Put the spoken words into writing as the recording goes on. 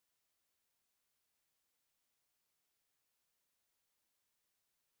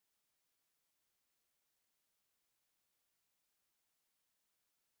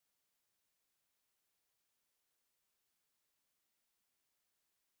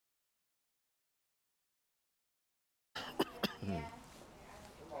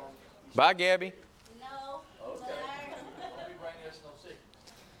Bye, Gabby. No. Okay. Don't be bringing us no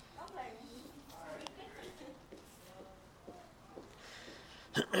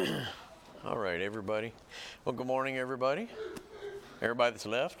secrets. All right, everybody. Well, good morning, everybody. Everybody that's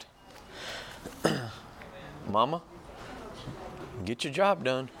left. Mama, get your job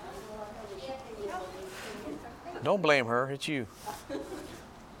done. Don't blame her. It's you.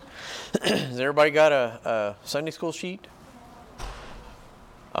 Has everybody got a Sunday school sheet?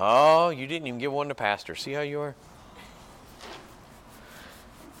 Oh, you didn't even give one to Pastor. See how you are?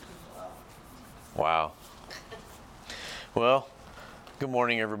 Wow. Well, good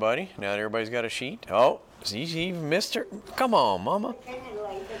morning, everybody. Now that everybody's got a sheet. Oh, see, she even missed her. Come on, Mama.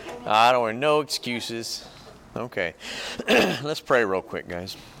 I don't want no excuses. Okay. Let's pray real quick,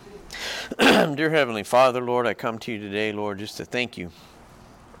 guys. Dear Heavenly Father, Lord, I come to you today, Lord, just to thank you.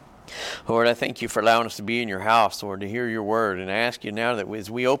 Lord, I thank you for allowing us to be in your house, Lord, to hear your word. And I ask you now that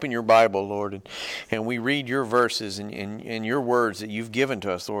as we open your Bible, Lord, and we read your verses and your words that you've given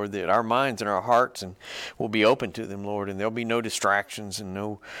to us, Lord, that our minds and our hearts will be open to them, Lord, and there'll be no distractions and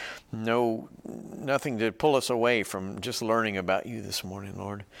nothing to pull us away from just learning about you this morning,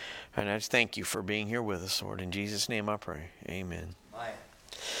 Lord. And I just thank you for being here with us, Lord. In Jesus' name I pray. Amen.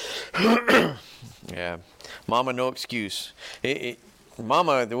 Yeah. Mama, no excuse.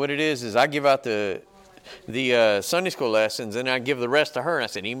 Mama, what it is I give out the Sunday school lessons, and I give the rest to her. And I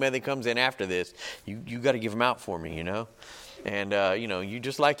said, anybody that comes in after this, you got to give them out for me, you know. And you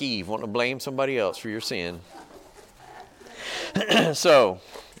just like Eve, want to blame somebody else for your sin. So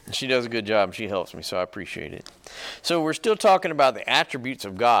she does a good job. She helps me, so I appreciate it. So we're still talking about the attributes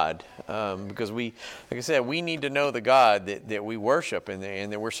of God, because like I said, we need to know the God that we worship and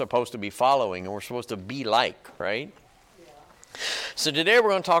that we're supposed to be following and we're supposed to be like, right? So today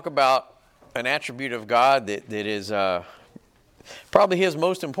we're going to talk about an attribute of God that is probably his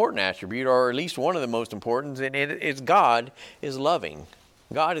most important attribute, or at least one of the most important, and it's God is loving.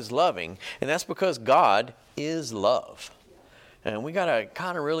 God is loving, and that's because God is love. And we're going to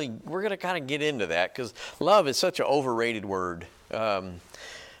kind of get into that, because love is such an overrated word.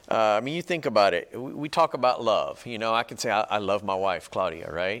 You think about it. We talk about love. You know, I can say I love my wife, Claudia,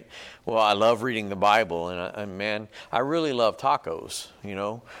 right? Well, I love reading the Bible, and I really love tacos, you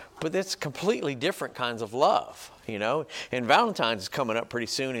know. But that's completely different kinds of love, you know. And Valentine's is coming up pretty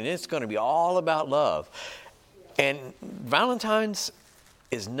soon, and it's going to be all about love. And Valentine's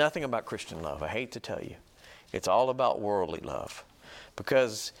is nothing about Christian love, I hate to tell you. It's all about worldly love.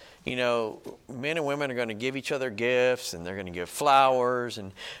 Because, you know, men and women are going to give each other gifts, and they're going to give flowers.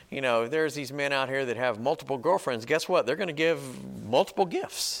 And, you know, there's these men out here that have multiple girlfriends. Guess what? They're going to give multiple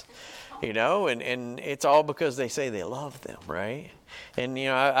gifts, you know, and it's all because they say they love them, right? And, you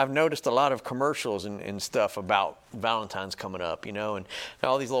know, I've noticed a lot of commercials and stuff about Valentine's coming up, you know, and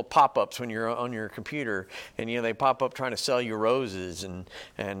all these little pop-ups when you're on your computer, and, you know, they pop up trying to sell you roses, and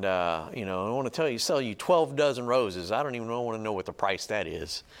you know, I want to sell you 12 dozen roses. I don't even want to know what the price that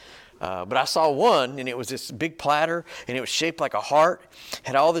is. But I saw one, and it was this big platter, and it was shaped like a heart,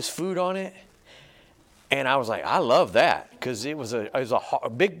 had all this food on it. And I was like, I love that, because it was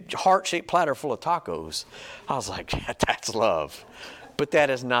a big heart-shaped platter full of tacos. I was like, yeah, that's love. But that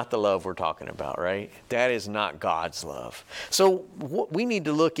is not the love we're talking about, right? That is not God's love. So we need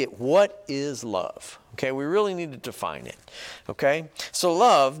to look at what is love. Okay, we really need to define it. Okay, so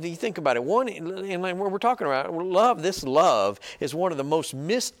love, you think about it. And when we're talking about love, this love is one of the most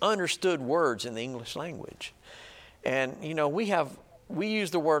misunderstood words in the English language. And, you know, we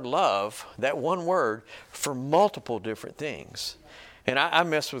use the word love, that one word, for multiple different things. And I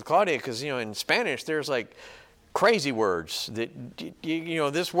mess with Claudia because, you know, in Spanish, there's like crazy words that, you know,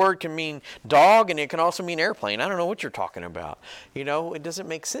 this word can mean dog and it can also mean airplane. I don't know what you're talking about. You know, it doesn't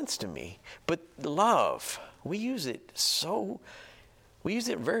make sense to me. But love, we use it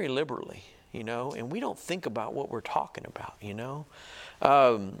very liberally, you know, and we don't think about what we're talking about, you know.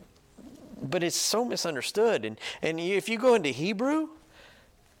 But it's so misunderstood. And if you go into Hebrew,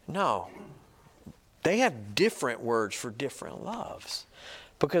 no, they have different words for different loves,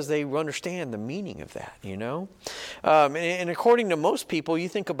 because they understand the meaning of that, you know. And according to most people, you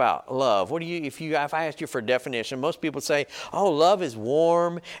think about love. If I asked you for a definition, most people say, oh, love is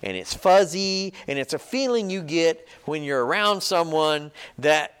warm and it's fuzzy and it's a feeling you get when you're around someone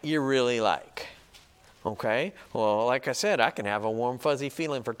that you really like. Okay, well, like I said, I can have a warm, fuzzy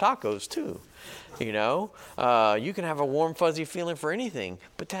feeling for tacos too. You know, you can have a warm, fuzzy feeling for anything,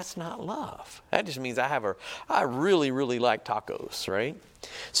 but that's not love. That just means I really, really like tacos, right?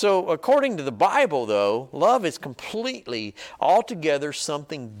 So according to the Bible, though, love is completely, altogether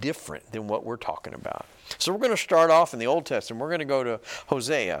something different than what we're talking about. So we're going to start off in the Old Testament. We're going to go to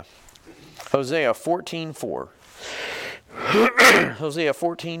Hosea. Hosea 14:4. Hosea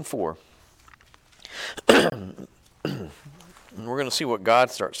 14:4. We're going to see what God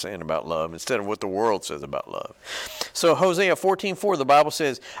starts saying about love instead of what the world says about love. So Hosea 14:4, the Bible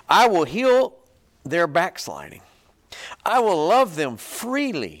says, I will heal their backsliding. I will love them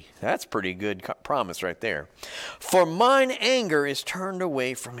freely. That's pretty good promise right there. For mine anger is turned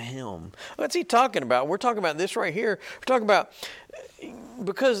away from him. What's he talking about? We're talking about this right here. We're talking about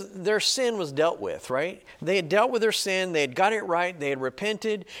because their sin was dealt with, right? They had dealt with their sin. They had got it right. They had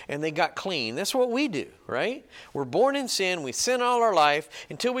repented and they got clean. That's what we do, right? We're born in sin. We sin all our life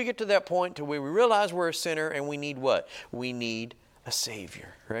until we get to that point to where we realize we're a sinner and we need what? We need a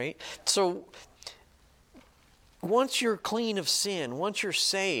Savior, right? So once you're clean of sin, once you're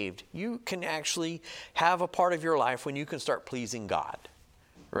saved, you can actually have a part of your life when you can start pleasing God,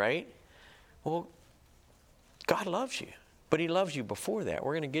 right? Well, God loves you, but He loves you before that.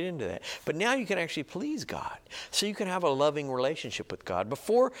 We're going to get into that. But now you can actually please God. So you can have a loving relationship with God.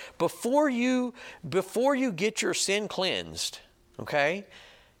 Before you get your sin cleansed, okay,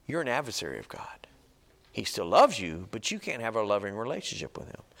 you're an adversary of God. He still loves you, but you can't have a loving relationship with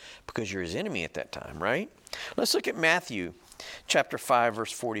Him because you're His enemy at that time, right? Let's look at Matthew chapter 5,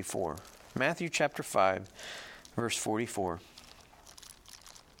 verse 44. Matthew chapter 5, verse 44.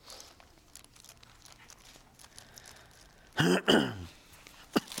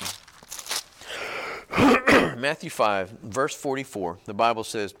 Matthew 5, verse 44, the Bible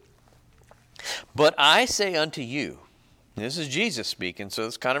says, But I say unto you, this is Jesus speaking, so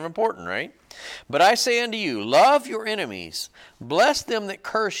it's kind of important, right? But I say unto you, love your enemies, bless them that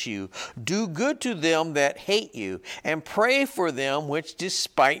curse you, do good to them that hate you, and pray for them which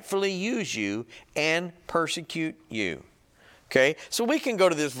despitefully use you and persecute you. Okay, so we can go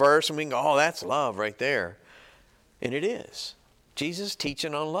to this verse and we can go, oh, that's love right there. And it is. Jesus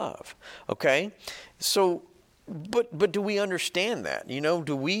teaching on love. Okay, so, but do we understand that? You know,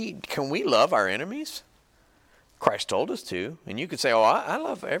 can we love our enemies? Christ told us to. And you could say, oh, I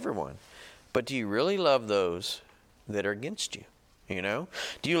love everyone. But do you really love those that are against you? You know?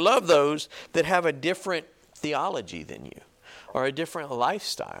 Do you love those that have a different theology than you or a different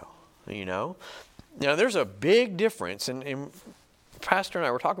lifestyle? You know? Now, there's a big difference, and Pastor and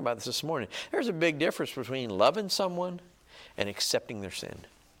I were talking about this morning. There's a big difference between loving someone and accepting their sin.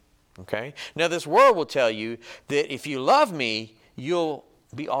 Okay? Now, this world will tell you that if you love me, you'll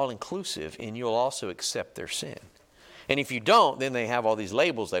be all-inclusive and you'll also accept their sin. And if you don't, then they have all these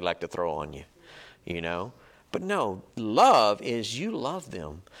labels they like to throw on you, you know. But no, love is you love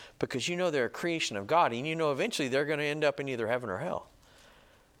them because you know they're a creation of God and you know eventually they're going to end up in either heaven or hell.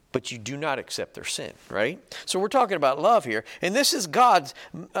 But you do not accept their sin, right? So we're talking about love here. And this is God's,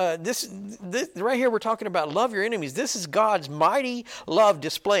 this right here we're talking about love your enemies. This is God's mighty love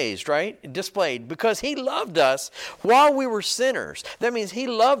displayed, right? Displayed because He loved us while we were sinners. That means He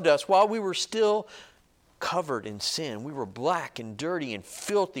loved us while we were still covered in sin. We were black and dirty and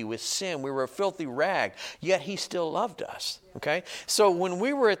filthy with sin. We were a filthy rag, yet He still loved us, okay? So when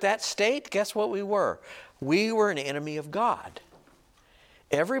we were at that state, guess what we were? We were an enemy of God.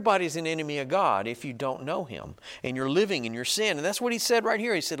 Everybody's an enemy of God if you don't know Him and you're living in your sin. And that's what He said right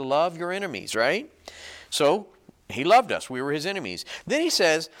here. He said, love your enemies, right? So He loved us. We were His enemies. Then He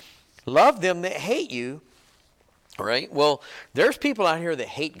says, love them that hate you, right? Well, there's people out here that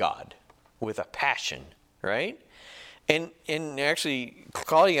hate God with a passion, right? And actually,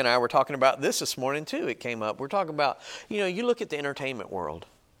 Claudia and I were talking about this morning too. It came up. We're talking about, you know, you look at the entertainment world.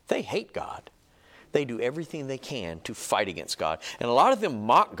 They hate God. They do everything they can to fight against God. And a lot of them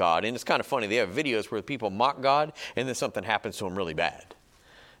mock God. And it's kind of funny. They have videos where people mock God and then something happens to them really bad.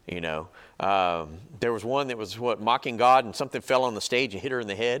 You know, there was one that was mocking God and something fell on the stage and hit her in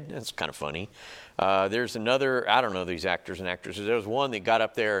the head. That's kind of funny. There's another, I don't know these actors and actresses. There was one that got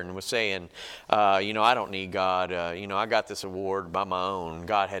up there and was saying, you know, I don't need God. You know, I got this award by my own.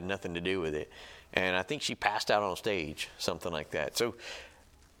 God had nothing to do with it. And I think she passed out on stage, something like that. So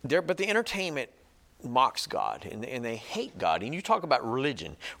but the entertainment mocks God and they hate God. And you talk about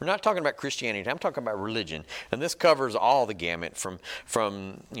religion. We're not talking about Christianity. I'm talking about religion. And this covers all the gamut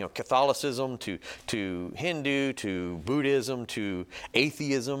from you know, Catholicism to Hindu to Buddhism to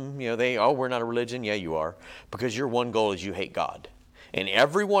atheism. You know, we're not a religion. Yeah, you are. Because your one goal is you hate God. And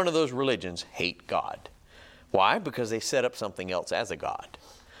every one of those religions hate God. Why? Because they set up something else as a God.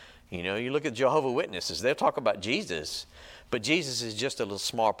 You know, you look at Jehovah's Witnesses. They'll talk about Jesus, but Jesus is just a little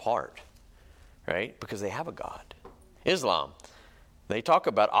small part. Right? Because they have a God. Islam, they talk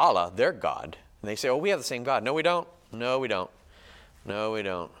about Allah, their God. And they say, oh, we have the same God. No, we don't. No, we don't. No, we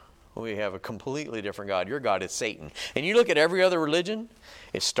don't. We have a completely different God. Your God is Satan. And you look at every other religion,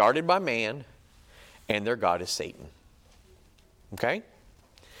 it's started by man, and their God is Satan. Okay?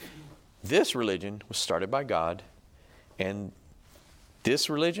 This religion was started by God, and this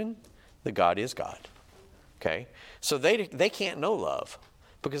religion, the God is God. Okay? So they can't know love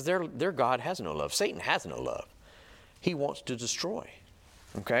because their God has no love. Satan has no love. He wants to destroy.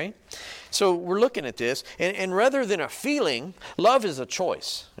 Okay? So we're looking at this, and rather than a feeling, love is a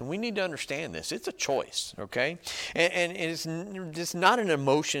choice. And we need to understand this. It's a choice, okay? And it's not an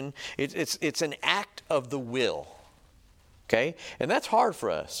emotion. It's an act of the will, okay? And that's hard for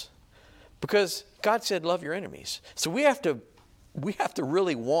us because God said love your enemies. So we have to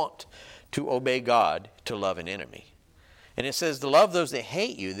really want to obey God to love an enemy. And it says to love those that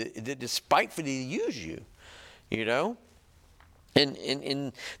hate you, that despitefully use you, you know?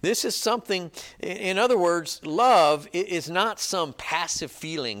 And this is something, in other words, love is not some passive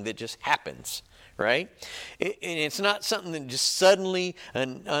feeling that just happens, right? And it's not something that just suddenly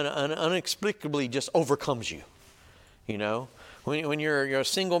and unexplicably just overcomes you, you know? When you're a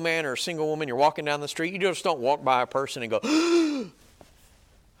single man or a single woman, you're walking down the street, you just don't walk by a person and go,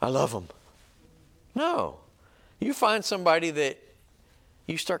 I love them. No. You find somebody that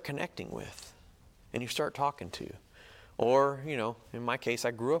you start connecting with and you start talking to. Or, you know, in my case,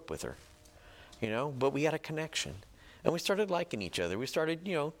 I grew up with her, you know, but we had a connection. And we started liking each other. We started,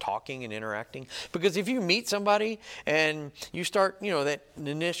 you know, talking and interacting. Because if you meet somebody and you start, you know, that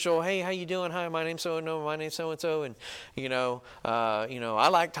initial, hey, how you doing? Hi, my name's so-and-so, my name's so-and-so. And, you know, I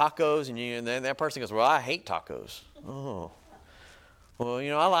like tacos. And then that person goes, well, I hate tacos. Oh. Well,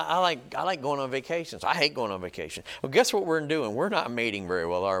 you know, I like going on vacations. I hate going on vacation. Well, guess what we're doing? We're not mating very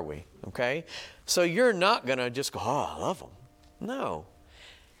well, are we? Okay? So you're not going to just go, oh, I love them. No.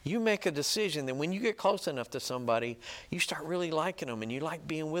 You make a decision that when you get close enough to somebody, you start really liking them and you like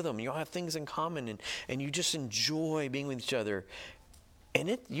being with them. You'll have things in common and you just enjoy being with each other.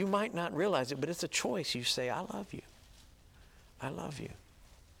 And you might not realize it, but it's a choice. You say, I love you. I love you.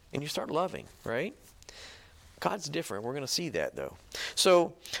 And you start loving, right? God's different. We're going to see that, though.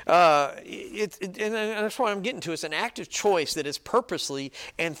 So, and that's what I'm getting to. It's an active choice that is purposely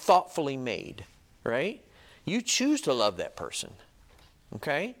and thoughtfully made, right? You choose to love that person,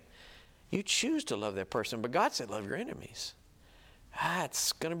 okay? You choose to love that person, but God said love your enemies.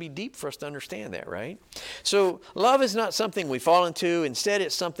 It's going to be deep for us to understand that, right? So, love is not something we fall into. Instead,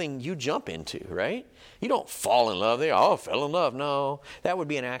 it's something you jump into, right? You don't fall in love. I fell in love. No, that would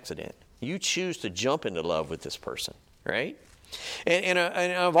be an accident. You choose to jump into love with this person, right? And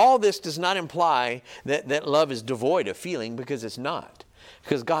of all this does not imply that love is devoid of feeling, because it's not.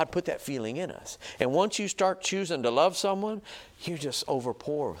 Because God put that feeling in us. And once you start choosing to love someone, you just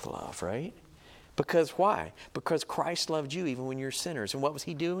overpour with love, right? Because why? Because Christ loved you even when you're sinners. And what was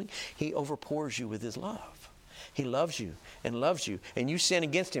He doing? He overpours you with His love. He loves you and loves you. And you sin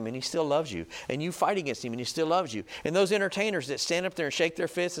against Him and He still loves you. And you fight against Him and He still loves you. And those entertainers that stand up there and shake their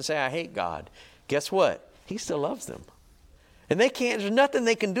fists and say, I hate God. Guess what? He still loves them. And there's nothing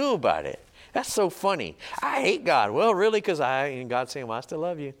they can do about it. That's so funny. I hate God. Well, really? Because God's saying, well, I still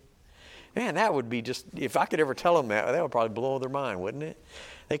love you. Man, that would be just, if I could ever tell them that would probably blow their mind, wouldn't it?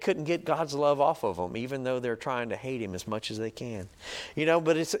 They couldn't get God's love off of them, even though they're trying to hate Him as much as they can. You know,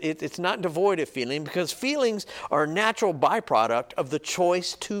 but it's not devoid of feeling, because feelings are a natural byproduct of the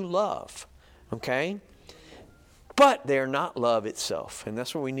choice to love. Okay? But they're not love itself. And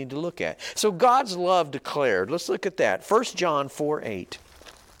that's what we need to look at. So God's love declared. Let's look at that. 1 John 4:8.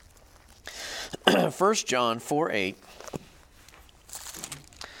 1 John 4:8.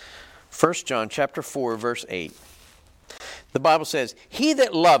 1 John chapter 4, verse 8. The Bible says, He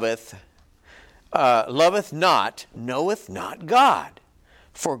that loveth not, knoweth not God,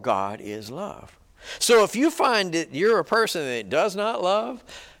 for God is love. So if you find that you're a person that does not love,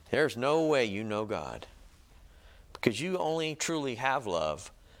 there's no way you know God. Because you only truly have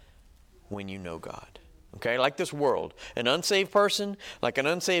love when you know God. Okay, like this world. An unsaved person, like an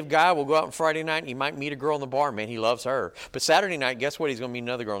unsaved guy, will go out on Friday night and he might meet a girl in the bar. Man, he loves her. But Saturday night, guess what? He's going to meet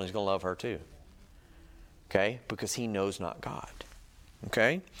another girl and he's going to love her too. Okay, because he knows not God.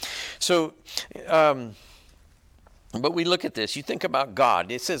 Okay, so, but we look at this. You think about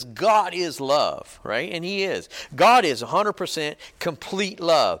God. It says God is love, right? And He is. God is 100% complete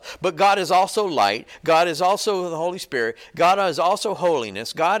love. But God is also light. God is also the Holy Spirit. God is also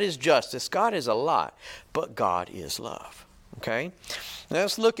holiness. God is justice. God is a lot. But God is love. Okay? Now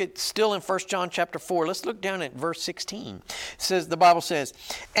let's look at, still in 1 John chapter 4, let's look down at verse 16. It says, the Bible says,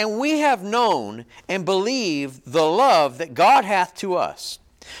 And we have known and believed the love that God hath to us.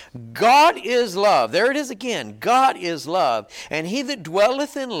 God is love. There it is again. God is love. And he that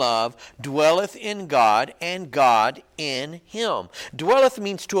dwelleth in love dwelleth in God, and God in him. Dwelleth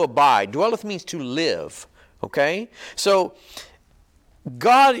means to abide. Dwelleth means to live. Okay? So,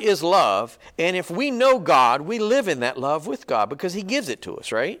 God is love, and if we know God, we live in that love with God because he gives it to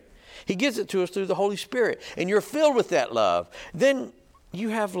us, right? He gives it to us through the Holy Spirit, and you're filled with that love. Then you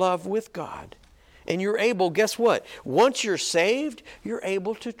have love with God, and you're able, guess what? Once you're saved, you're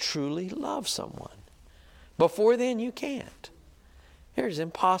able to truly love someone. Before then, you can't. It is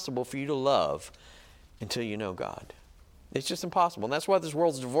impossible for you to love until you know God. It's just impossible, and that's why this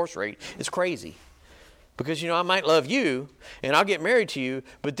world's divorce rate is crazy. Because, I might love you, and I'll get married to you,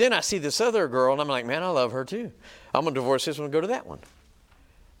 but then I see this other girl, and I'm like, man, I love her too. I'm going to divorce this one and go to that one.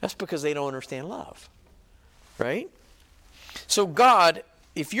 That's because they don't understand love, right? So God,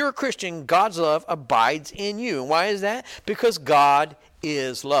 if you're a Christian, God's love abides in you. And why is that? Because God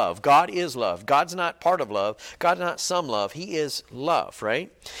is love. God is love. God's not part of love. God's not some love. He is love,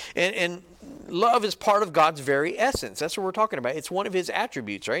 right? And love is part of God's very essence. That's what we're talking about. It's one of his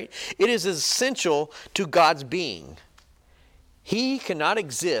attributes, right? It is essential to God's being. He cannot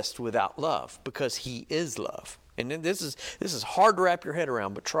exist without love because he is love. And this is hard to wrap your head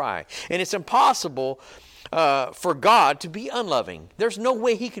around, but try. And it's impossible for God to be unloving. There's no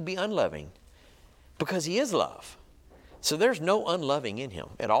way he could be unloving because he is love. So there's no unloving in him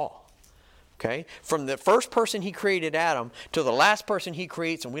at all. Okay? From the first person he created, Adam, to the last person he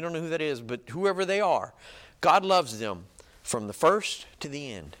creates, and we don't know who that is, but whoever they are, God loves them from the first to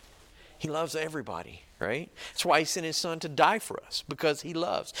the end. He loves everybody, right? That's why he sent his son to die for us, because he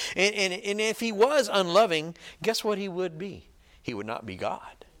loves. And if he was unloving, guess what he would be? He would not be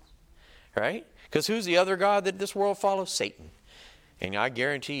God, right? Because who's the other God that this world follows? Satan. And I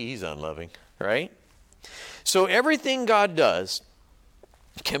guarantee he's unloving, right? So everything God does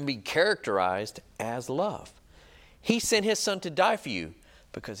can be characterized as love. He sent his son to die for you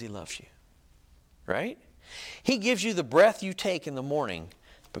because he loves you, right? He gives you the breath you take in the morning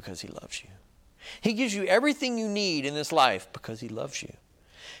because he loves you. He gives you everything you need in this life because he loves you.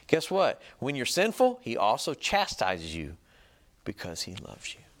 Guess what? When you're sinful, he also chastises you because he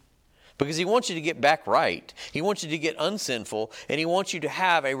loves you. Because he wants you to get back right. He wants you to get unsinful, and he wants you to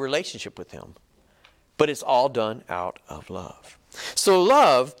have a relationship with him. But it's all done out of love. So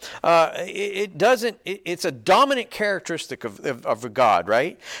love, it's a dominant characteristic of God,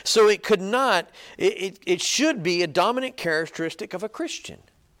 right? So it should be a dominant characteristic of a Christian.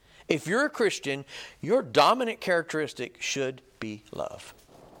 If you're a Christian, your dominant characteristic should be love.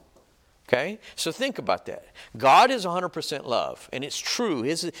 Okay? So think about that. God is 100% love, and it's true.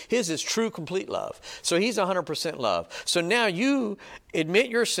 His is true, complete love. So he's 100% love. So now you admit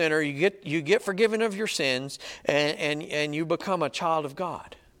you're a sinner, you get forgiven of your sins, and you become a child of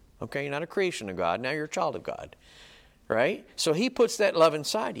God. Okay? You're not a creation of God. Now you're a child of God. Right? So he puts that love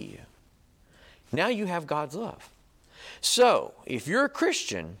inside of you. Now you have God's love. So if you're a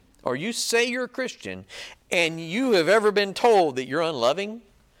Christian, or you say you're a Christian, and you have ever been told that you're unloving,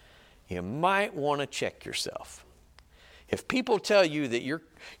 you might want to check yourself. If people tell you that you're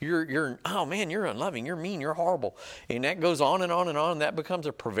oh man, you're unloving, you're mean, you're horrible, and that goes on and on and on, and that becomes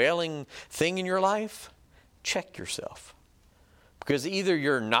a prevailing thing in your life, check yourself. Because either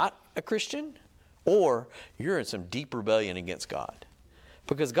you're not a Christian or you're in some deep rebellion against God.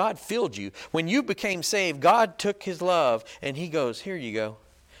 Because God filled you. When you became saved, God took his love and he goes, here you go,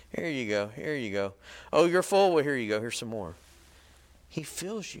 here you go, here you go. Oh, you're full? Well, here you go, here's some more. He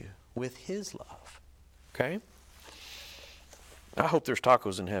fills you with his love. Okay? I hope there's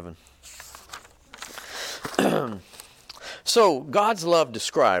tacos in heaven. So, God's love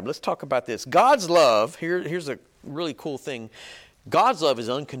described. Let's talk about this. God's love, here's a really cool thing. God's love is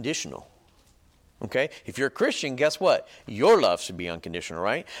unconditional. Okay? If you're a Christian, guess what? Your love should be unconditional,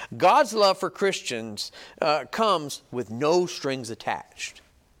 right? God's love for Christians comes with no strings attached.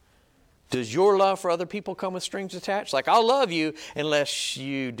 Does your love for other people come with strings attached? Like, I'll love you unless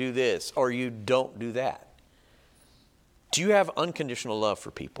you do this or you don't do that. Do you have unconditional love for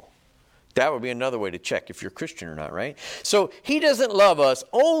people? That would be another way to check if you're a Christian or not, right? So he doesn't love us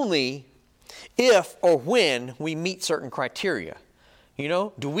only if or when we meet certain criteria.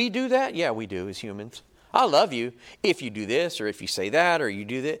 Do we do that? Yeah, we do as humans. I love you if you do this or if you say that or you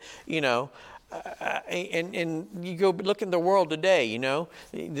do that, and you go look in the world today,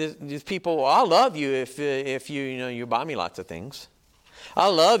 these people, I love you if you buy me lots of things. I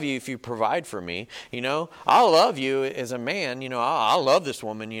love you if you provide for me. I love you as a man. I love this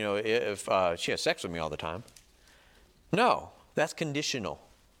woman, if she has sex with me all the time. No, that's conditional.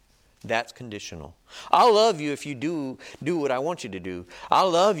 That's conditional. I'll love you if you do what I want you to do.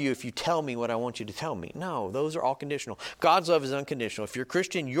 I'll love you if you tell me what I want you to tell me. No, those are all conditional. God's love is unconditional. If you're a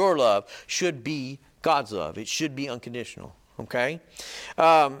Christian, your love should be God's love. It should be unconditional. Okay?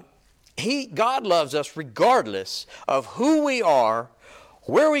 God loves us regardless of who we are,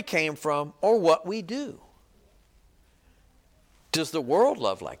 where we came from, or what we do. Does the world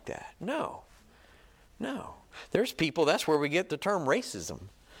love like that? No. No. There's people, that's where we get the term racism.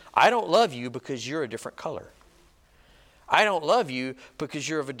 I don't love you because you're a different color. I don't love you because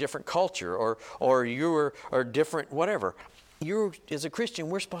you're of a different culture or you're different whatever. As a Christian,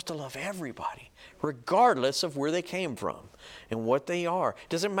 we're supposed to love everybody, regardless of where they came from and what they are. It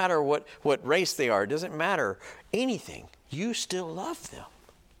doesn't matter what race they are. It doesn't matter anything. You still love them,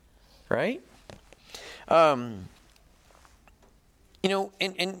 right? And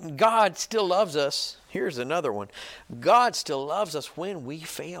God still loves us. Here's another one. God still loves us when we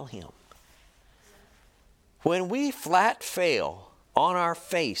fail Him. When we flat fail on our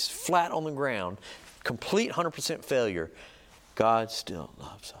face, flat on the ground, complete 100% failure, God still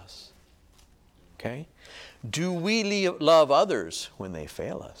loves us. Okay? Do we love others when they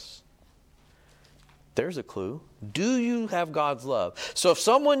fail us? There's a clue. Do you have God's love? So if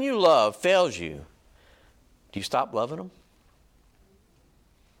someone you love fails you, do you stop loving them?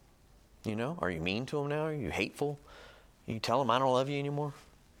 Are you mean to them now? Are you hateful? You tell them I don't love you anymore?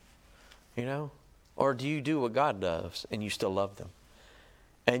 Or do you do what God does and you still love them?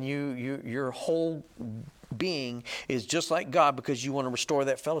 And your whole being is just like God because you want to restore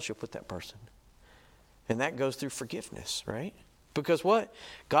that fellowship with that person. And that goes through forgiveness, right? Because what?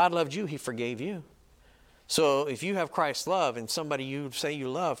 God loved you, He forgave you. So if you have Christ's love and somebody you say you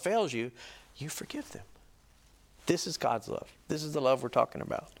love fails you, you forgive them. This is God's love. This is the love we're talking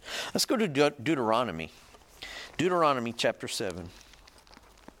about. Let's go to Deuteronomy. Deuteronomy chapter 7.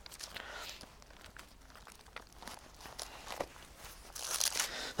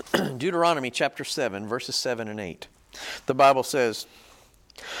 Deuteronomy chapter 7, verses 7 and 8. The Bible says,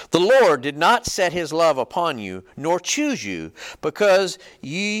 "The Lord did not set His love upon you, nor choose you, because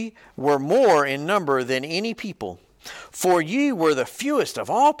ye were more in number than any people. For ye were the fewest of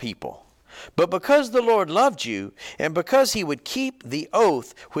all people. But because the Lord loved you, and because He would keep the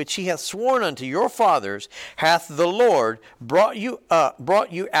oath which He hath sworn unto your fathers, hath the Lord brought you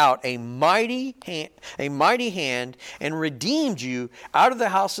out a mighty hand, and redeemed you out of the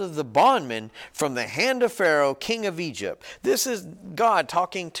house of the bondman from the hand of Pharaoh, king of Egypt." This is God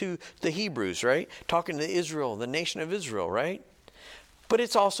talking to the Hebrews, right? Talking to Israel, the nation of Israel, right? But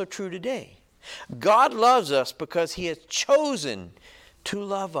it's also true today. God loves us because He has chosen to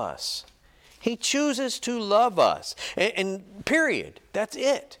love us. He chooses to love us. And period. That's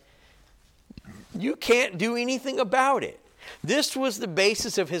it. You can't do anything about it. This was the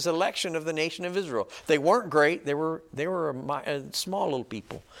basis of His election of the nation of Israel. They weren't great. They were a small little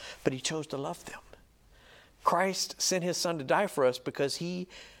people. But He chose to love them. Christ sent His Son to die for us because He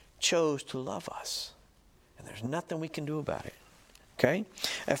chose to love us. And there's nothing we can do about it. Okay?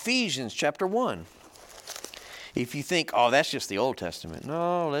 Ephesians chapter 1. If you think, oh, that's just the Old Testament.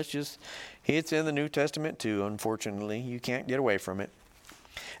 No, it's in the New Testament too, unfortunately. You can't get away from it.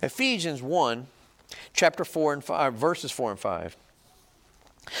 Ephesians 1, chapter 4 and 5, verses 4 and 5.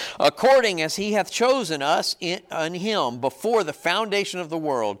 "According as He hath chosen us in Him before the foundation of the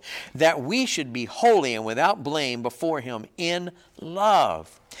world, that we should be holy and without blame before Him in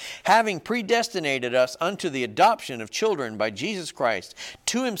love, having predestinated us unto the adoption of children by Jesus Christ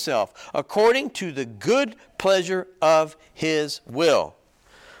to Himself, according to the good pleasure of His will."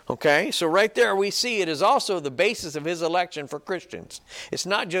 Okay, so right there we see it is also the basis of His election for Christians. It's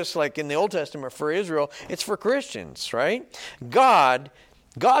not just like in the Old Testament for Israel, it's for Christians, right?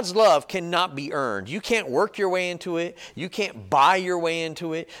 God's love cannot be earned. You can't work your way into it. You can't buy your way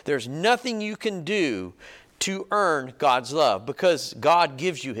into it. There's nothing you can do to earn God's love because God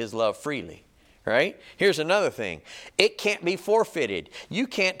gives you His love freely, right? Here's another thing. It can't be forfeited. You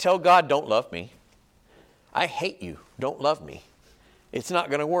can't tell God, don't love me. I hate you. Don't love me. It's not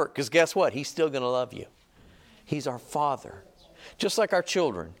going to work because guess what? He's still going to love you. He's our Father. Just like our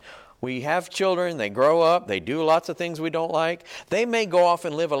children. We have children, they grow up, they do lots of things we don't like. They may go off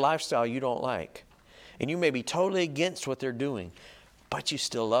and live a lifestyle you don't like. And you may be totally against what they're doing, but you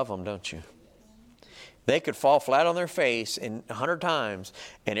still love them, don't you? They could fall flat on their face 100 times,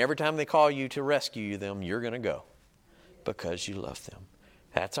 and every time they call you to rescue them, you're going to go because you love them.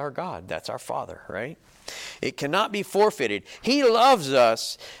 That's our God. That's our Father, right? It cannot be forfeited. He loves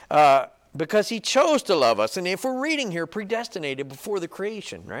us because He chose to love us. And if we're reading here, predestinated before the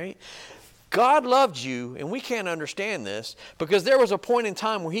creation, right? God loved you, and we can't understand this because there was a point in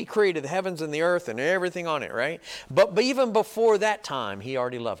time where He created the heavens and the earth and everything on it, right? But even before that time, He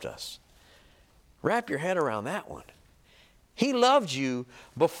already loved us. Wrap your head around that one. He loved you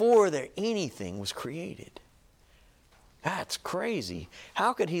before anything was created. That's crazy.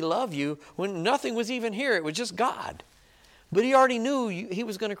 How could He love you when nothing was even here? It was just God. But He already knew He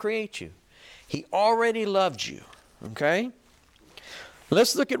was going to create you. He already loved you. Okay?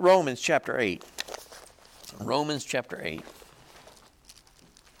 Let's look at Romans chapter 8. Romans chapter 8.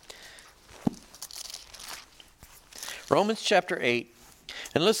 Romans chapter 8.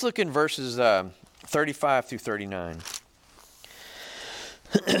 And let's look in verses 35 through 39.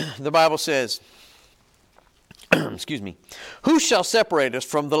 The Bible says, excuse me, who shall separate us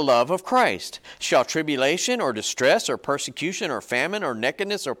from the love of Christ? Shall tribulation or distress or persecution or famine or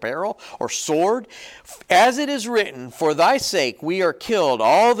nakedness or peril or sword? As it is written, for thy sake we are killed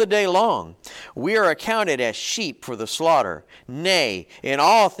all the day long. We are accounted as sheep for the slaughter. Nay, in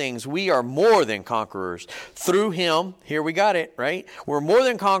all things we are more than conquerors through Him. Here we got it, right? We're more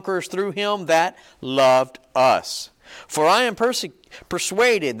than conquerors through Him that loved us. For I am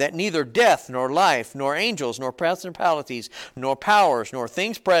persuaded that neither death, nor life, nor angels, nor principalities, nor powers, nor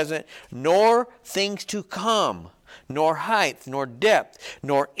things present, nor things to come, nor height, nor depth,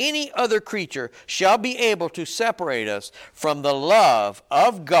 nor any other creature shall be able to separate us from the love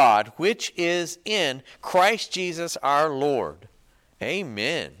of God, which is in Christ Jesus our Lord.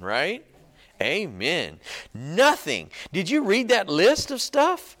 Amen, right? Amen. Nothing. Did you read that list of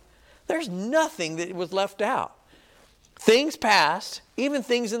stuff? There's nothing that was left out. Things past, even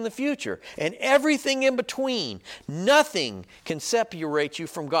things in the future, and everything in between. Nothing can separate you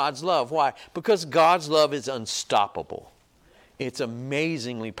from God's love. Why? Because God's love is unstoppable. It's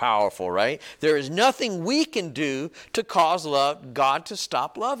amazingly powerful, right? There is nothing we can do to cause God to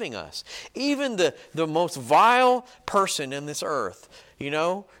stop loving us. Even the most vile person in this earth,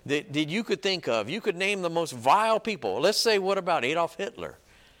 that you could think of. You could name the most vile people. Let's say, what about Adolf Hitler?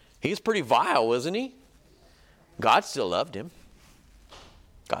 He's pretty vile, wasn't he? God still loved him.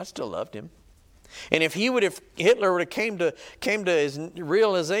 God still loved him. And if Hitler would have came to his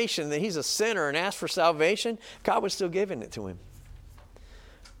realization that he's a sinner and asked for salvation, God would still give it to him.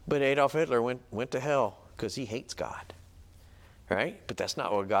 But Adolf Hitler went to hell because he hates God. Right? But that's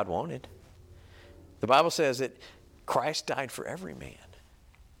not what God wanted. The Bible says that Christ died for every man.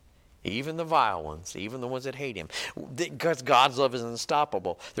 Even the vile ones, even the ones that hate Him. Because God's love is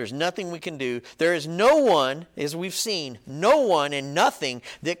unstoppable. There's nothing we can do. There is no one, as we've seen, no one and nothing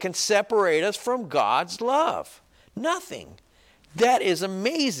that can separate us from God's love. Nothing. That is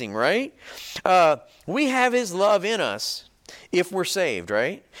amazing, right? We have His love in us if we're saved,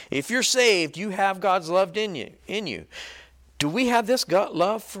 right? If you're saved, you have God's love in you. Do we have this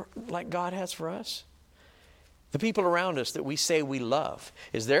love like God has for us? The people around us that we say we love,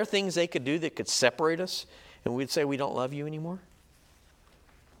 is there things they could do that could separate us and we'd say we don't love you anymore?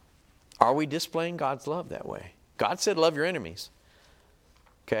 Are we displaying God's love that way? God said love your enemies.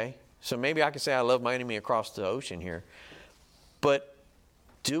 Okay? So maybe I could say I love my enemy across the ocean here. But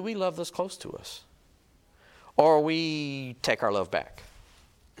do we love those close to us? Or we take our love back?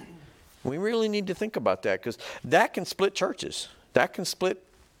 We really need to think about that because that can split churches. That can split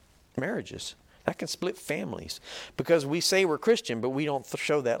marriages. That can split families because we say we're Christian, but we don't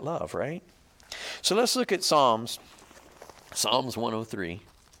show that love, right? So let's look at Psalms 103.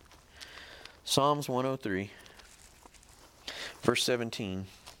 Psalms 103, verse 17.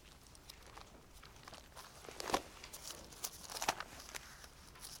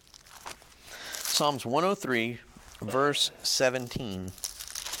 Psalms 103, verse 17.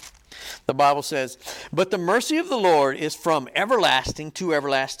 The Bible says, but the mercy of the Lord is from everlasting to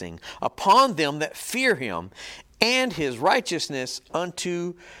everlasting upon them that fear Him, and His righteousness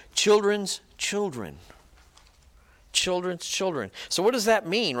unto children's children. Children's children. So what does that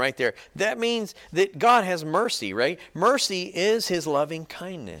mean right there? That means that God has mercy, right? Mercy is His loving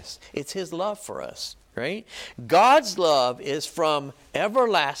kindness. It's His love for us, right? God's love is from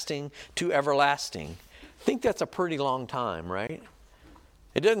everlasting to everlasting. I think that's a pretty long time, right?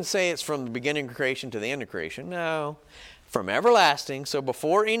 It doesn't say it's from the beginning of creation to the end of creation. No. From everlasting, so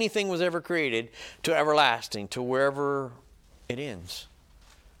before anything was ever created, to everlasting, to wherever it ends.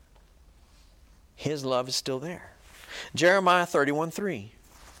 His love is still there. Jeremiah 31:3.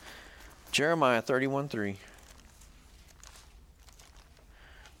 Jeremiah 31:3.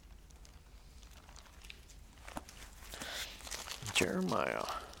 Jeremiah.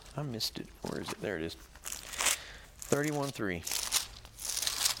 I missed it. Where is it? There it is. 31:3.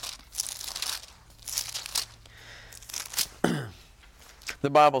 The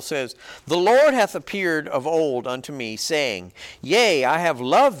Bible says, "The Lord hath appeared of old unto me, saying, Yea, I have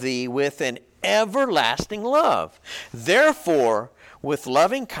loved thee with an everlasting love. Therefore, with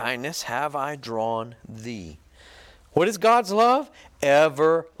loving kindness have I drawn thee." What is God's love?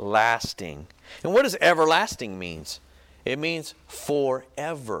 Everlasting. And what does everlasting means? It means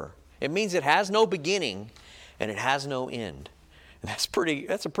forever. It means it has no beginning and it has no end. And that's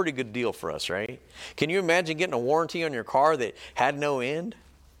a pretty good deal for us, right? Can you imagine getting a warranty on your car that had no end?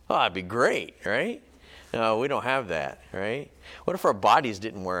 Oh, that'd be great, right? No, we don't have that, right? What if our bodies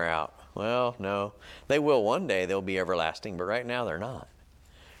didn't wear out? Well, no. They will one day. They'll be everlasting, but right now they're not,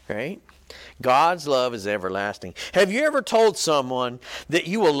 right? God's love is everlasting. Have you ever told someone that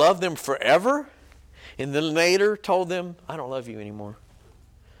you will love them forever and then later told them, I don't love you anymore?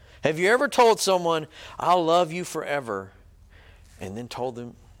 Have you ever told someone, I'll love you forever, and then told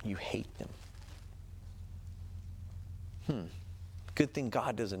them you hate them? Good thing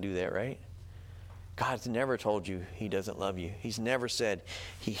God doesn't do that, right? God's never told you He doesn't love you. He's never said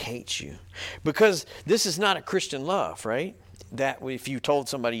He hates you. Because this is not a Christian love, right? That if you told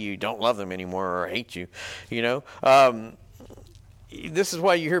somebody you don't love them anymore or hate you, you know. This is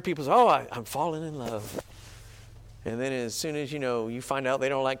why you hear people say, oh, I'm falling in love. And then as soon as, you find out they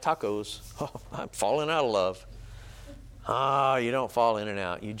don't like tacos, oh, I'm falling out of love. You don't fall in and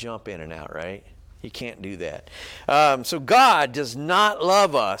out. You jump in and out, right? You can't do that. So God does not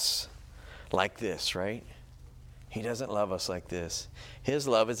love us like this, right? He doesn't love us like this. His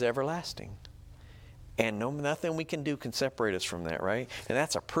love is everlasting. And nothing we can do can separate us from that, right? And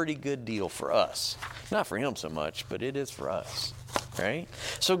that's a pretty good deal for us. Not for Him so much, but it is for us, right?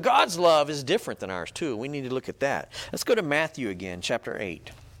 So God's love is different than ours too. We need to look at that. Let's go to Matthew again, chapter 8.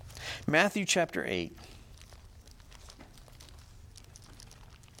 Matthew chapter 8.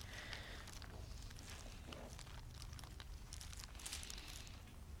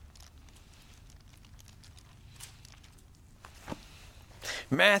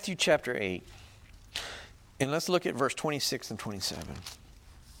 Matthew chapter 8. And let's look at verse 26 and 27.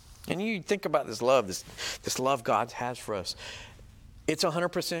 And you think about this love, this love God has for us. It's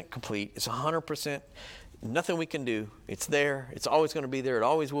 100% complete. It's 100%, nothing we can do. It's there. It's always going to be there. It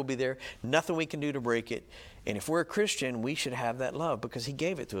always will be there. Nothing we can do to break it. And if we're a Christian, we should have that love because He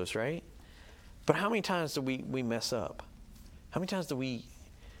gave it to us, right? But how many times do we mess up? How many times do we,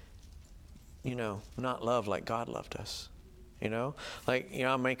 not love like God loved us?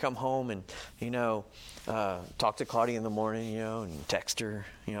 I may come home and, talk to Claudia in the morning, and text her,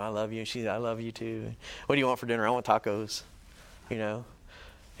 I love you. She's, I love you too. What do you want for dinner? I want tacos,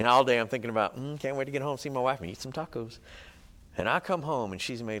 And all day I'm thinking about, can't wait to get home, see my wife and eat some tacos. And I come home and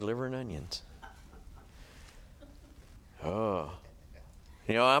she's made liver and onions. Oh.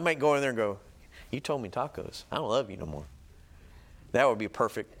 I might go in there and go, you told me tacos. I don't love you no more. That would be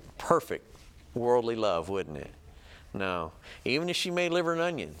perfect worldly love, wouldn't it? No. Even if she made liver and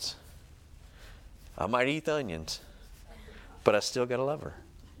onions, I might eat the onions, but I still got to love her.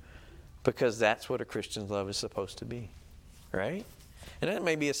 Because that's what a Christian's love is supposed to be. Right? And that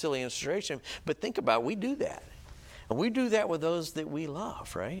may be a silly illustration, but think about it, we do that. And we do that with those that we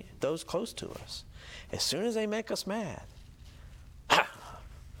love, right? Those close to us. As soon as they make us mad, I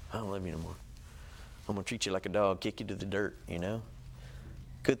don't love you no more. I'm going to treat you like a dog, kick you to the dirt,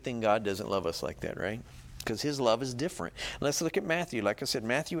 Good thing God doesn't love us like that, right? Because His love is different. Let's look at Matthew. Like I said,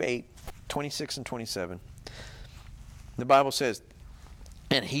 Matthew 8, 26 and 27. The Bible says,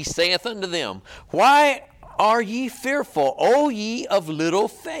 and He saith unto them, Why are ye fearful, O ye of little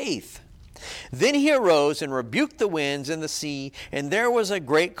faith? Then He arose and rebuked the winds and the sea, and there was a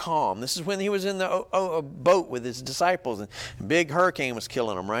great calm. This is when He was in the boat with His disciples, and a big hurricane was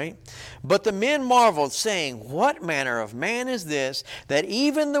killing them, right? But the men marveled, saying, What manner of man is this, that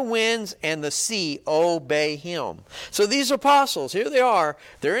even the winds and the sea obey Him? So these apostles, here they are,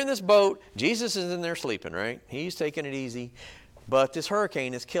 they're in this boat. Jesus is in there sleeping, right? He's taking it easy. But this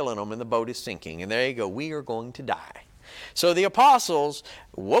hurricane is killing them, and the boat is sinking. And there you go, we are going to die. So the apostles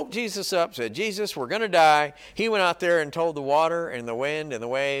woke Jesus up, said, Jesus, we're going to die. He went out there and told the water and the wind and the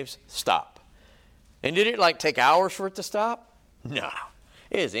waves, stop. And did it take hours for it to stop? No,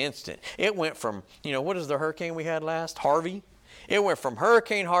 it is instant. It went from, what is the hurricane we had last? Harvey. It went from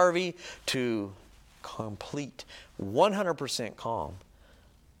Hurricane Harvey to complete 100% calm.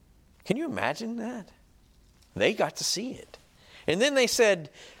 Can you imagine that? They got to see it. And then they said,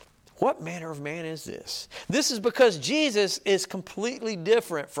 what manner of man is this? This is because Jesus is completely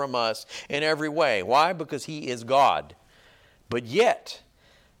different from us in every way. Why? Because He is God. But yet,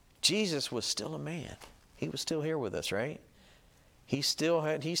 Jesus was still a man. He was still here with us, right? He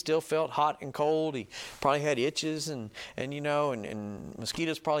still felt hot and cold. He probably had itches and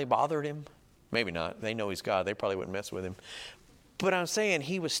mosquitoes probably bothered him. Maybe not. They know he's God. They probably wouldn't mess with him. But I'm saying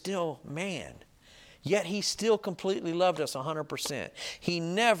he was still man. Yet he still completely loved us 100%. He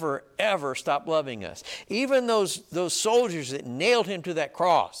never, ever stopped loving us. Even those soldiers that nailed him to that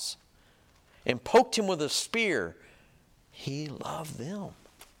cross and poked him with a spear, he loved them.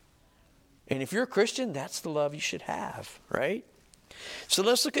 And if you're a Christian, that's the love you should have, right? So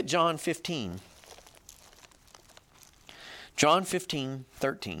let's look at John 15. John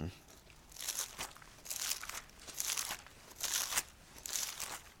 15:13.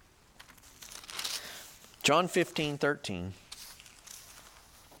 John 15:13.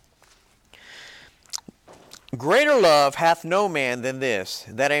 Greater love hath no man than this,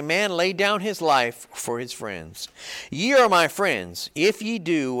 that a man lay down his life for his friends. Ye are my friends, if ye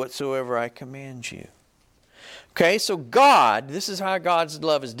do whatsoever I command you. Okay, so God, this is how God's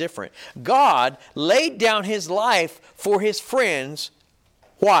love is different. God laid down his life for his friends.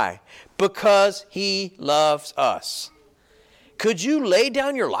 Why? Because he loves us. Could you lay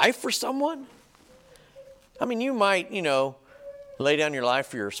down your life for someone? I mean, you might, lay down your life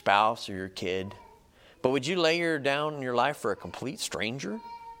for your spouse or your kid. But would you lay down your life for a complete stranger?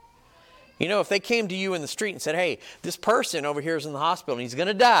 If they came to you in the street and said, hey, this person over here is in the hospital and he's going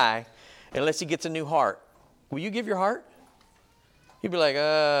to die unless he gets a new heart. Will you give your heart? You'd be like,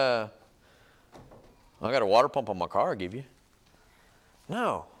 I got a water pump on my car, I'll give you.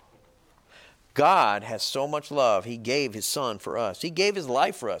 No. God has so much love, he gave his son for us. He gave his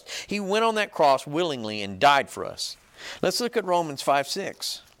life for us. He went on that cross willingly and died for us. Let's look at Romans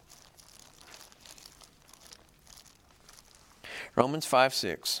 5:6. Romans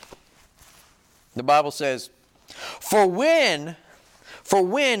 5:6. The Bible says, For when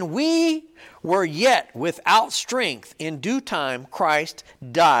we were yet without strength, in due time Christ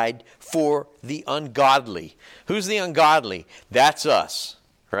died for the ungodly. Who's the ungodly? That's us,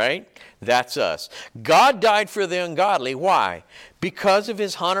 right? That's us. God died for the ungodly. Why? Because of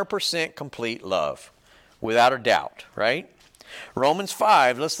his 100% complete love. Without a doubt, right? Romans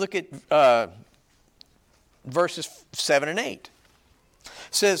 5, let's look at verses 7 and 8. It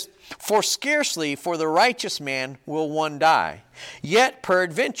says, For scarcely for the righteous man will one die, yet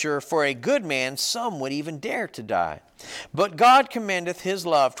peradventure for a good man some would even dare to die. But God commendeth his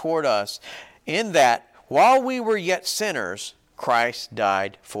love toward us, in that while we were yet sinners, Christ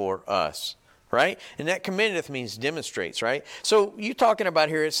died for us. Right? And that commendeth means demonstrates, right? So you talking about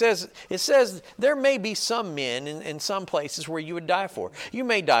here, it says there may be some men in some places where you would die for. You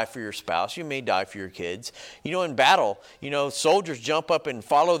may die for your spouse. You may die for your kids. In battle, soldiers jump up and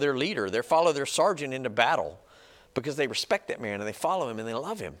follow their leader. They follow their sergeant into battle because they respect that man and they follow him and they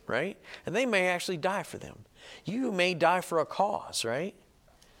love him, right? And they may actually die for them. You may die for a cause, right?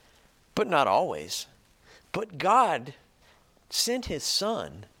 But not always. But God sent his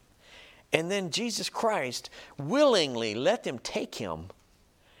son. And then Jesus Christ willingly let them take him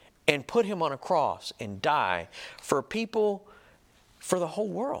and put him on a cross and die for people, for the whole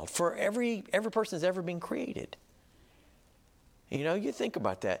world, for every person that's ever been created. You think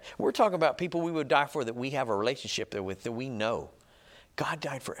about that. We're talking about people we would die for that we have a relationship with, that we know. God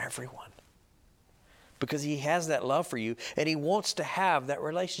died for everyone because he has that love for you and he wants to have that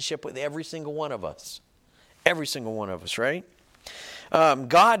relationship with every single one of us. Every single one of us, right?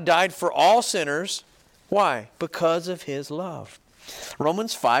 God died for all sinners. Why? Because of his love.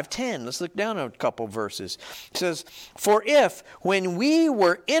 Romans 5:10. Let's look down a couple verses. It says, For if when we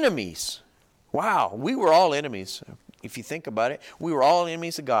were enemies, wow, we were all enemies. If you think about it, we were all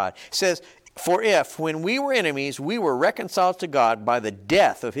enemies of God. It says, For if when we were enemies, we were reconciled to God by the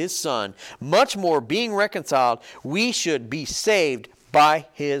death of his son, much more being reconciled, we should be saved by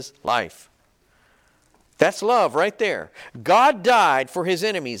his life. That's love right there. God died for his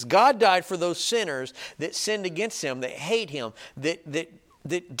enemies. God died for those sinners that sinned against him, that hate him,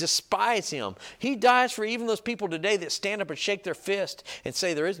 that despise him. He dies for even those people today that stand up and shake their fist and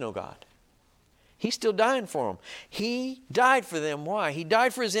say there is no God. He's still dying for them. He died for them. Why? He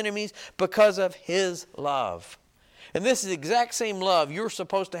died for his enemies because of his love. And this is the exact same love you're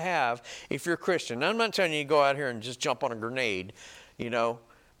supposed to have if you're a Christian. Now, I'm not telling you to go out here and just jump on a grenade,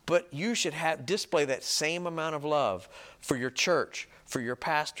 But you should display that same amount of love for your church, for your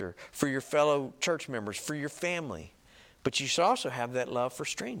pastor, for your fellow church members, for your family. But you should also have that love for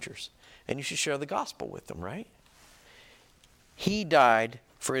strangers. And you should share the gospel with them, right? He died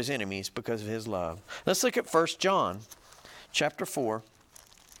for his enemies because of his love. Let's look at 1 John chapter 4,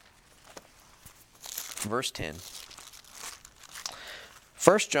 verse 10.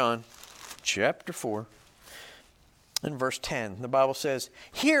 1 John chapter 4. In verse 10, the Bible says,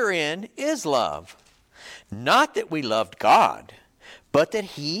 herein is love, not that we loved God, but that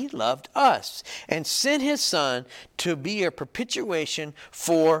He loved us and sent His Son to be a propitiation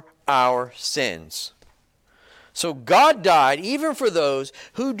for our sins. So God died even for those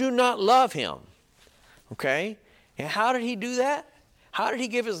who do not love Him. Okay? And how did He do that? How did He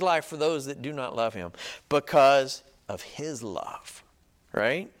give His life for those that do not love Him? Because of His love.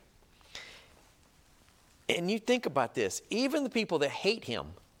 Right? And you think about this. Even the people that hate Him,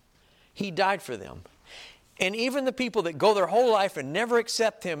 He died for them. And even the people that go their whole life and never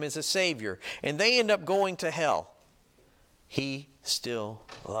accept Him as a Savior, and they end up going to hell, He still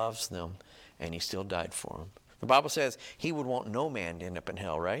loves them, and He still died for them. The Bible says He would want no man to end up in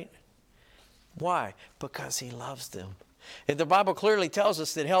hell, right? Why? Because He loves them. And the Bible clearly tells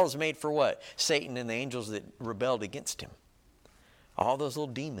us that hell is made for what? Satan and the angels that rebelled against Him. All those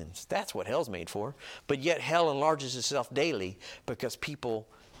little demons. That's what hell's made for. But yet hell enlarges itself daily because people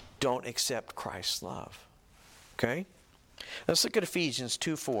don't accept Christ's love. Okay? Let's look at Ephesians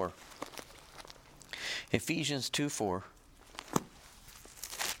 2:4. Ephesians 2:4.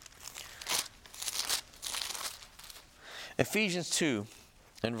 Ephesians 2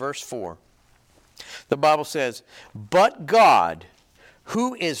 and verse 4. The Bible says, but God,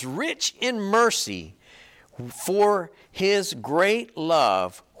 who is rich in mercy, for His great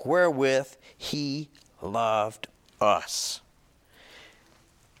love wherewith He loved us.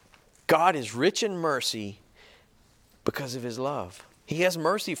 God is rich in mercy because of His love. He has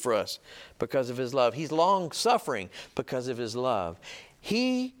mercy for us because of His love. He's long-suffering because of His love.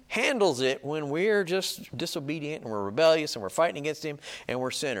 He handles it when we're just disobedient and we're rebellious and we're fighting against Him and we're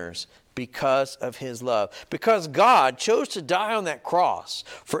sinners because of His love. Because God chose to die on that cross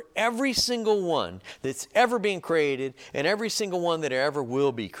for every single one that's ever been created and every single one that ever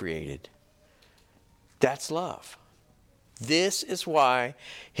will be created. That's love. This is why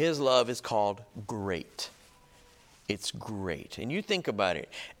His love is called great. It's great. And you think about it.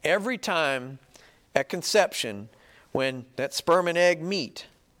 Every time at conception, when that sperm and egg meet,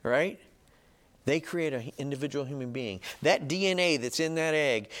 right? They create an individual human being. That DNA that's in that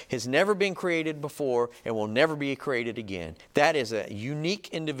egg has never been created before and will never be created again. That is a unique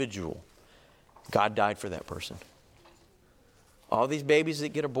individual. God died for that person. All these babies that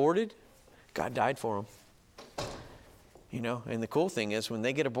get aborted, God died for them. You know, and the cool thing is when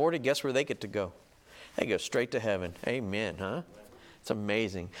they get aborted, guess where they get to go? They go straight to heaven. Amen, huh? It's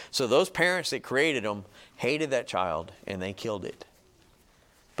amazing. So those parents that created them hated that child and they killed it.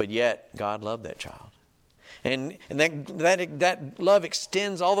 But yet, God loved that child. And that love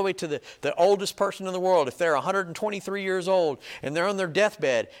extends all the way to the oldest person in the world. If they're 123 years old and they're on their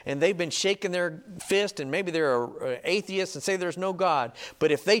deathbed and they've been shaking their fist and maybe they're an atheist and say there's no God.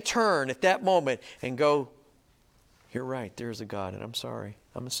 But if they turn at that moment and go, you're right, there's a God and I'm sorry,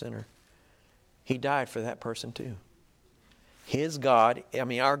 I'm a sinner. He died for that person too.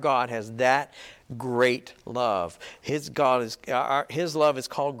 Our God has that great love. His love is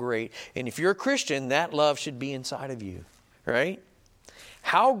called great. And if you're a Christian, that love should be inside of you, right?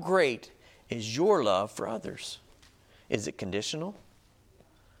 How great is your love for others? Is it conditional?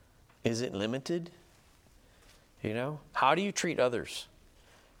 Is it limited? You know, how do you treat others?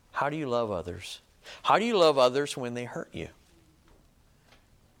 How do you love others? How do you love others when they hurt you?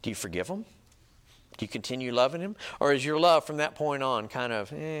 Do you forgive them? Do you continue loving Him? Or is your love from that point on kind of,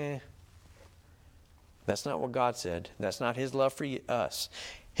 That's not what God said. That's not His love for us.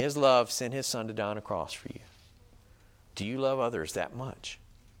 His love sent His Son to die on a cross for you. Do you love others that much?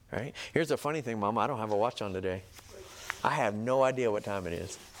 Right? Here's the funny thing, Mom. I don't have a watch on today. I have no idea what time it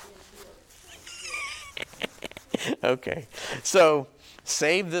is. Okay. So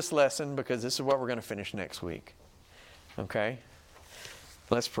save this lesson because this is what we're going to finish next week. Okay?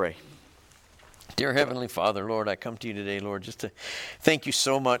 Let's pray. Dear Heavenly Father, Lord, I come to you today, Lord, just to thank you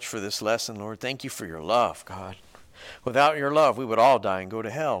so much for this lesson, Lord. Thank you for your love, God. Without your love, we would all die and go to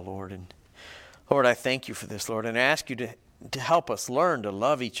hell, Lord. And Lord, I thank you for this, Lord, and I ask you to help us learn to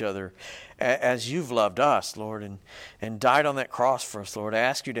love each other as you've loved us, Lord, and died on that cross for us, Lord. I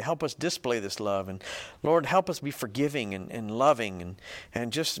ask you to help us display this love. And Lord, help us be forgiving and loving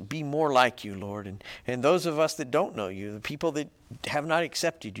and just be more like you, Lord. And those of us that don't know you, the people that have not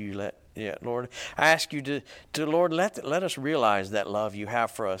accepted you yet, Lord, I ask you to Lord, let us realize that love you have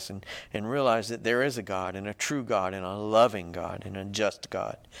for us and realize that there is a God and a true God and a loving God and a just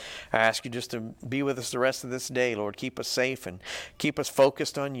God. I ask you just to be with us the rest of this day, Lord. Keep us safe and keep us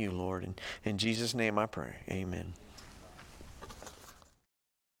focused on you, Lord. And in Jesus' name I pray. Amen.